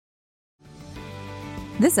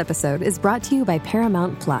This episode is brought to you by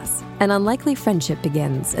Paramount Plus. An unlikely friendship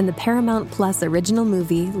begins in the Paramount Plus original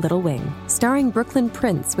movie Little Wing, starring Brooklyn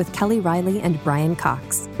Prince with Kelly Riley and Brian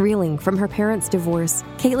Cox. Reeling from her parents' divorce,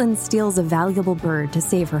 Caitlin steals a valuable bird to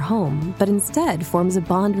save her home, but instead forms a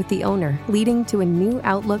bond with the owner, leading to a new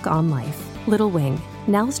outlook on life. Little Wing,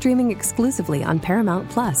 now streaming exclusively on Paramount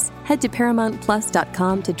Plus. Head to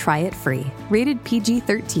ParamountPlus.com to try it free. Rated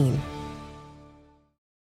PG-13.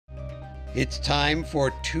 It's time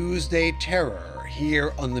for Tuesday Terror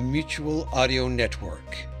here on the Mutual Audio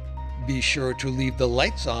Network. Be sure to leave the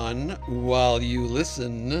lights on while you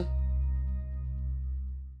listen.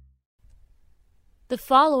 The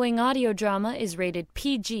following audio drama is rated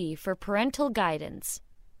PG for parental guidance.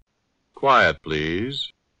 Quiet,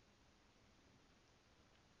 please.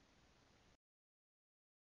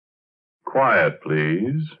 Quiet,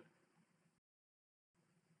 please.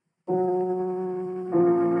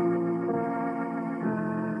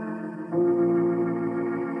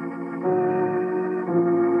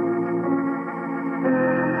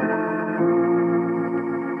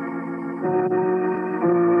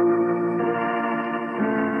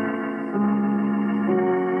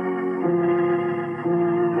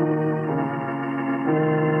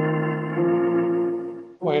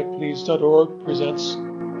 QuietPlease.org presents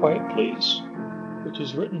Quiet Please, which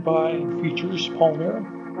is written by and features Paul Merrim.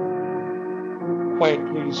 Quiet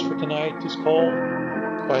Please for tonight is called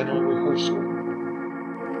Final Rehearsal.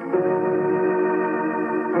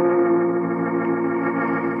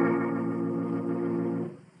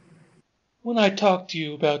 When I talk to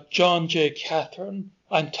you about John J. Catherine,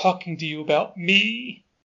 I'm talking to you about me.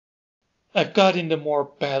 I've got into more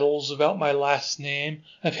battles about my last name.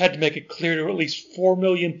 I've had to make it clear to at least 4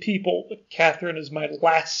 million people that Catherine is my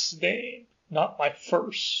last name, not my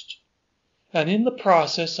first. And in the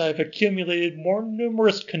process, I've accumulated more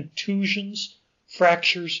numerous contusions,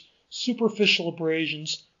 fractures, superficial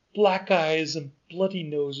abrasions, black eyes, and bloody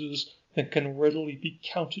noses than can readily be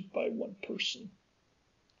counted by one person.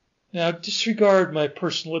 Now disregard my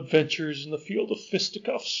personal adventures in the field of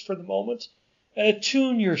fisticuffs for the moment, and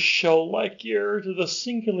attune your shell-like ear to the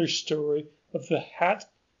singular story of the hat,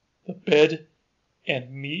 the bed, and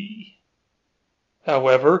me.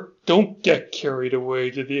 However, don't get carried away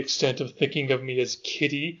to the extent of thinking of me as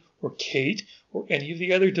Kitty or Kate or any of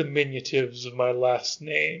the other diminutives of my last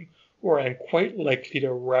name, or I am quite likely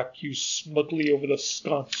to rap you smugly over the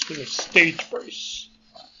sconce with a stage brace.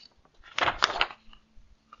 Start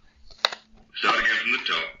again from the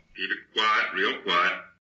top. Keep it quiet, real quiet.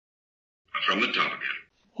 From the top again.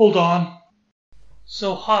 Hold on.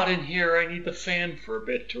 So hot in here, I need the fan for a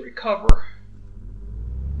bit to recover.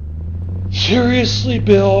 Seriously,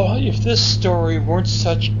 Bill, if this story weren't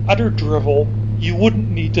such utter drivel, you wouldn't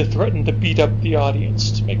need to threaten to beat up the audience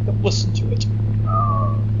to make them listen to it.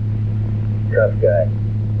 Oh, tough guy.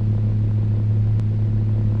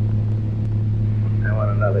 I want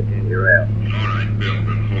another ginger ale. All right, Bill,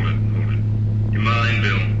 hold it. You mind,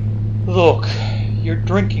 Bill? Look, your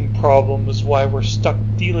drinking problem is why we're stuck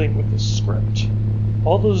dealing with this script.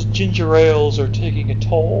 All those ginger ales are taking a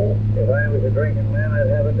toll. If I was a drinking man, I'd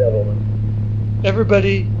have a double one.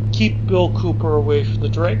 Everybody, keep Bill Cooper away from the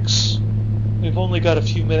drinks. We've only got a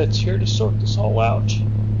few minutes here to sort this all out.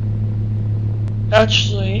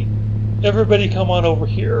 Actually, everybody come on over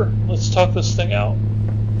here. Let's talk this thing out.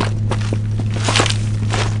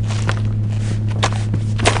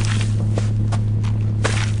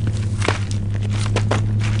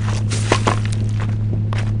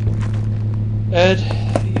 Ed,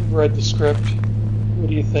 you've read the script. What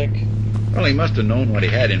do you think? Well, he must have known what he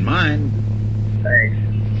had in mind. Thanks.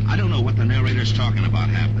 I don't know what the narrator's talking about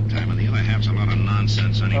half the time, and the other half's a lot of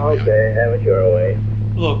nonsense anyway. Okay, have it your way.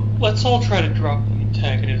 Look, let's all try to drop the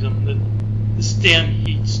antagonism. This damn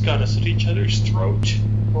heat's got us at each other's throat.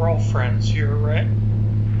 We're all friends here, right?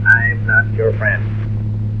 I'm not your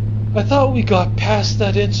friend. I thought we got past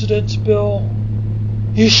that incident, Bill.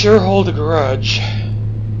 You sure hold a grudge.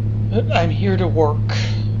 But I'm here to work.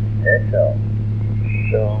 That's all.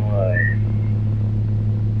 So am I.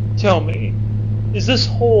 Tell me, is this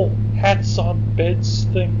whole hats on beds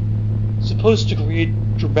thing supposed to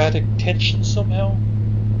create dramatic tension somehow?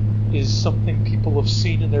 Is something people have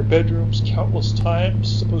seen in their bedrooms countless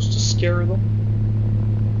times supposed to scare them?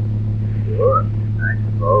 Sure, I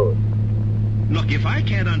suppose. Look, if I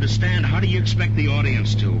can't understand, how do you expect the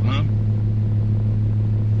audience to, huh?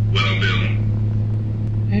 Well, Bill.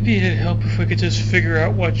 Maybe it'd help if we could just figure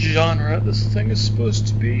out what genre this thing is supposed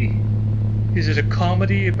to be. Is it a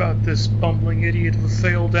comedy about this bumbling idiot of a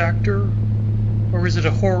failed actor? Or is it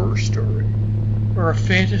a horror story? Or a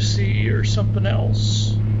fantasy or something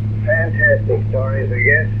else? Fantasy. Fantastic stories, I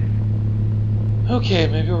guess. Okay,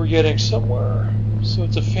 maybe we're getting somewhere. So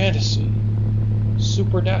it's a fantasy.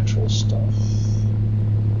 Supernatural stuff.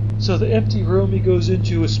 So the empty room he goes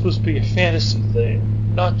into is supposed to be a fantasy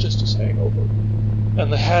thing, not just his hangover.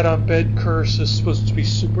 And the hat on bed curse is supposed to be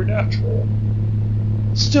supernatural.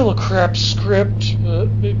 Still a crap script, but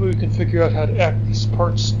maybe we can figure out how to act these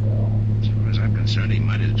parts now. As far as I'm concerned, he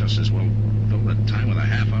might have just as well filled the time with a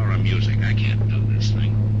half hour of music. I can't do this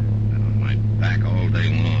thing. I'm on my back all day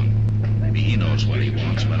long. Maybe he knows what he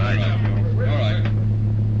wants, but I don't. All right.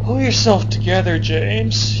 Pull yourself together,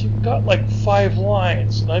 James. You've got like 5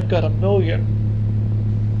 lines, and I've got 1 million.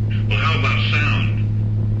 Well, how about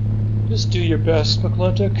sound? Just do your best,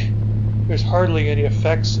 McClintock. There's hardly any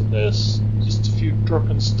effects in this. Just a few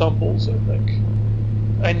drunken stumbles, I think.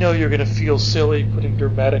 I know you're gonna feel silly putting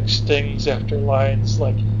dramatic stings after lines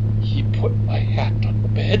like, "He put my hat on the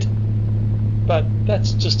bed." But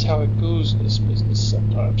that's just how it goes in this business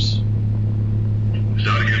sometimes.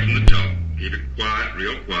 Start again from the top. Keep it quiet,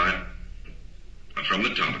 real quiet. From the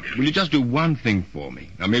top again. Will you just do one thing for me?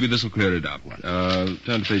 Now, maybe this will clear it up. Turn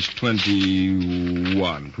to page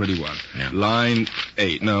 21. 21. Yeah. Line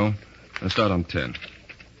 8. No, let's start on 10.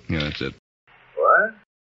 Yeah, that's it. What?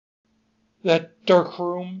 That dark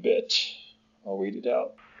room bit. I'll read it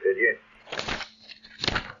out. Did you?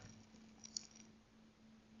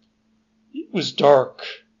 It was dark.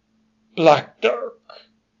 Black dark.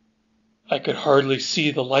 I could hardly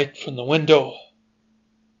see the light from the window.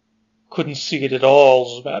 Couldn't see it at all,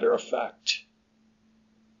 as a matter of fact.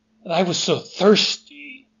 And I was so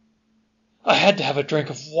thirsty. I had to have a drink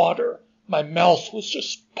of water. My mouth was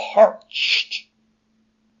just parched.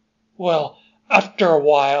 Well, after a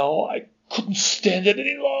while, I couldn't stand it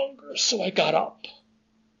any longer, so I got up.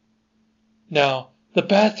 Now, the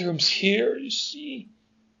bathroom's here, you see.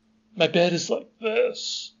 My bed is like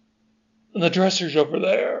this. And the dresser's over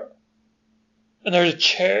there. And there's a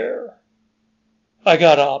chair. I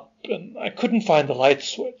got up, and I couldn't find the light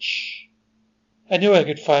switch. I knew I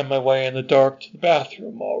could find my way in the dark to the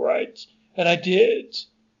bathroom, all right, and I did.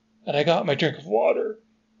 And I got my drink of water,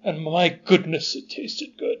 and my goodness, it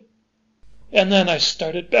tasted good. And then I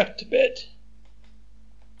started back to bed.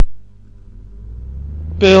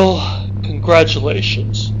 Bill,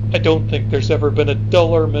 congratulations. I don't think there's ever been a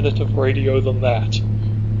duller minute of radio than that.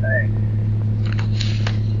 Thanks.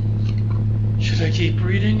 Should I keep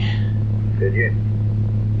reading? Did you?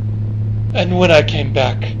 And when I came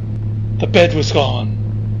back, the bed was gone.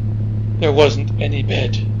 There wasn't any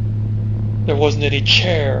bed. There wasn't any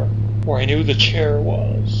chair where I knew the chair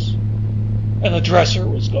was. And the dresser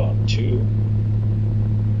was gone too.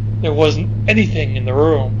 There wasn't anything in the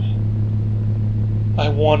room. I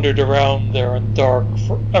wandered around there in the dark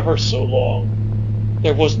for ever so long.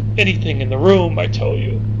 There wasn't anything in the room, I tell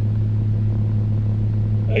you.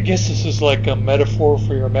 I guess this is like a metaphor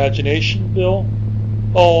for your imagination, Bill.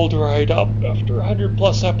 All dried up after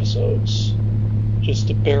 100+ episodes. Just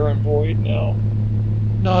a barren void now.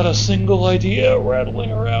 Not a single idea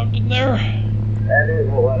rattling around in there. That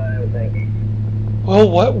isn't what I'm thinking. Well,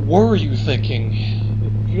 what were you thinking?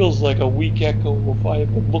 It feels like a weak echo of I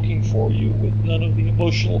have been looking for you with none of the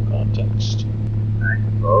emotional context. I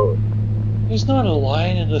suppose. There's not a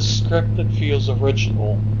line in the script that feels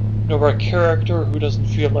original, nor a character who doesn't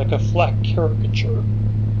feel like a flat caricature.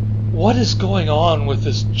 What is going on with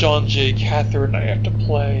this John J. Catherine I have to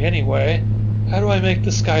play, anyway? How do I make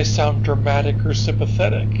this guy sound dramatic or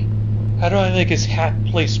sympathetic? How do I make his hat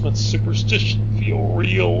placement superstition feel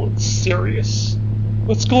real and serious?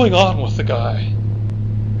 What's going on with the guy?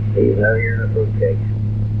 He's heavier than a fruitcake.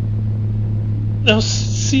 Now,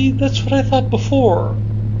 see, that's what I thought before.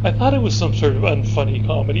 I thought it was some sort of unfunny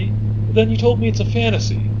comedy, but then you told me it's a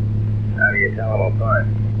fantasy. How do you tell them apart?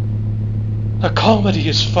 A comedy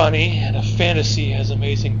is funny, and a fantasy has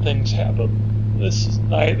amazing things happen. This is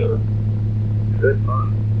neither. Good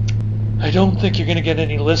fun. I don't think you're going to get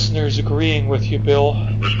any listeners agreeing with you, Bill.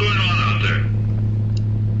 What's going on out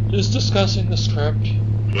there? Just discussing the script.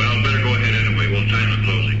 Well, better go ahead anyway. We'll time the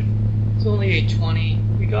closing. It's only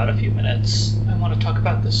 8:20. We got a few minutes. I want to talk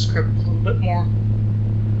about the script a little bit more.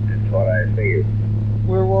 That's what I figured.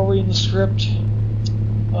 Where were we in the script?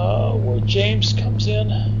 Where James comes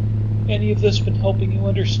in. Any of this been helping you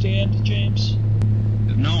understand, James?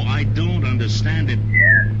 No, I don't understand it.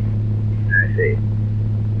 Yeah, I see.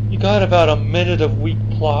 You got about a minute of weak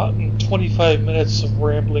plot and 25 minutes of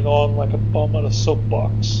rambling on like a bum on a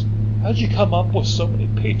soapbox. How'd you come up with so many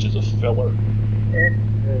pages of filler?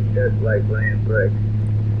 It's just like laying bricks.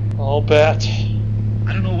 I'll bet.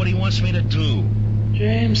 I don't know what he wants me to do.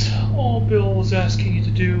 James, all Bill was asking you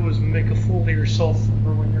to do was make a fool of yourself and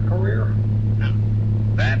ruin your career. Now,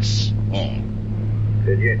 that's all.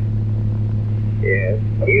 Did you? Yes,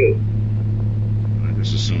 you. I'd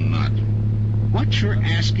just as soon not. What you're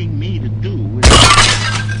asking me to do is...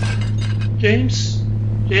 James?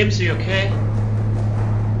 James, are you okay?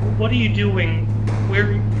 What are you doing? Where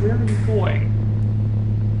are you going?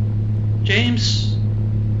 James?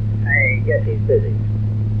 I guess he's busy.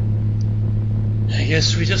 I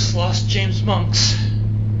guess we just lost James Monks.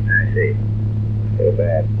 I see. Too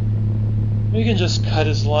bad. We can just cut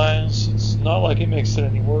his lines. It's not like it makes it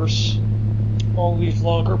any worse. I'll leave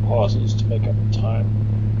longer pauses to make up the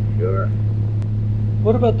time. Sure.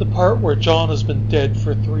 What about the part where John has been dead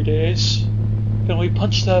for 3 days? Can we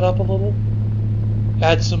punch that up a little?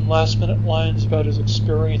 Add some last-minute lines about his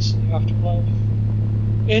experience in the afterlife?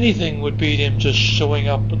 Anything would beat him just showing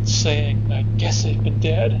up and saying, I guess I've been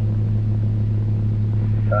dead.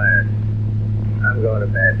 Tired. I'm going to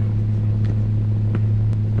bed.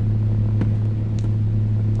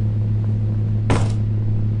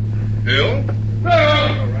 Bill?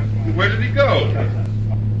 Bill! Where did he go?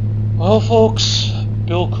 Well, folks,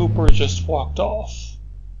 Bill Cooper just walked off.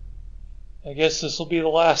 I guess this will be the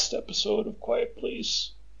last episode of Quiet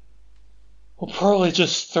Please. We'll probably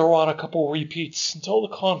just throw on a couple repeats until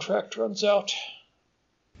the contract runs out.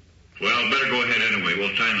 Well, better go ahead anyway.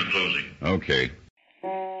 We'll time the closing. Okay.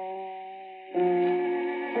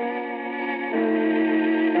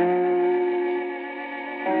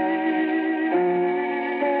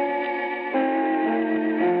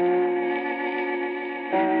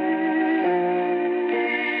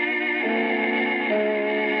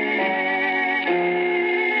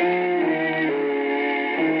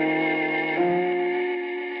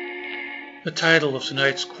 The title of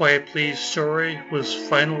tonight's Quiet Please story was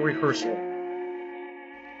Final Rehearsal.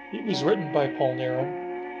 It was written by Paul Narum,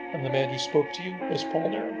 and the man who spoke to you was Paul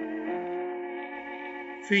Narum.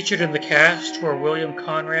 Featured in the cast were William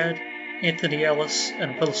Conrad, Anthony Ellis,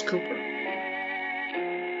 and Phyllis Cooper.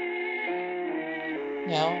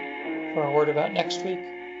 Now, for a word about next week,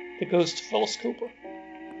 it goes to Phyllis Cooper.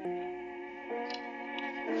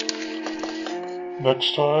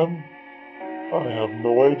 Next time, I have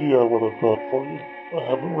no idea what I've got for you. I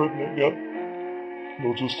haven't written it yet.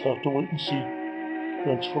 You'll just have to wait and see.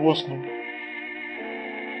 Thanks for listening.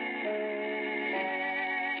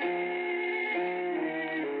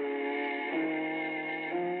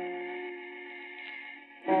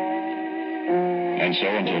 And so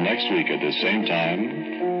until next week at this same time,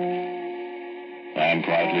 I am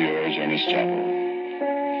quietly yours, Ernest Chappell.